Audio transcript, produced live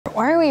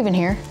Why are we even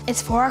here?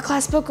 It's for our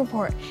class book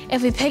report.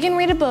 If we pick and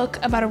read a book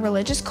about a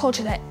religious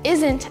culture that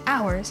isn't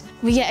ours,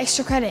 we get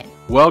extra credit.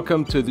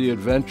 Welcome to the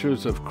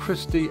adventures of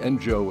Kristie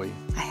and Joey.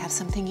 I have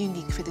something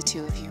unique for the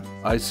two of you.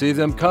 I see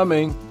them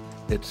coming.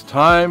 It's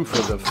time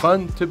for the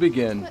fun to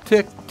begin.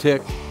 Tick,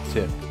 tick,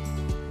 tick.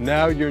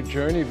 Now your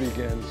journey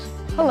begins.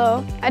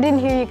 Hello, I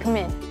didn't hear you come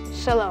in.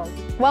 Shalom,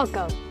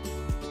 welcome.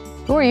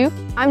 Who are you?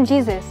 I'm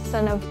Jesus,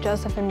 son of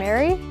Joseph and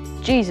Mary.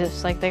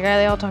 Jesus, like the guy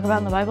they all talk about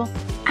in the Bible?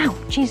 Ow,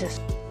 Jesus.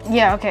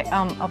 Yeah, okay,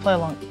 I'll play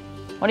along.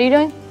 What are you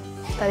doing?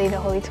 Study the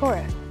Holy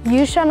Torah.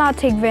 You shall not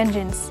take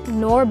vengeance,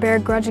 nor bear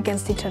grudge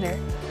against each other.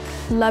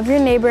 Love your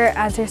neighbor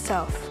as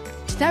yourself.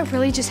 Did that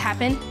really just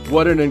happen?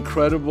 What an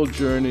incredible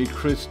journey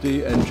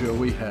Kristie and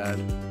Joey had.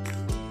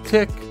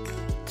 Tick,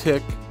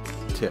 tick,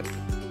 tick.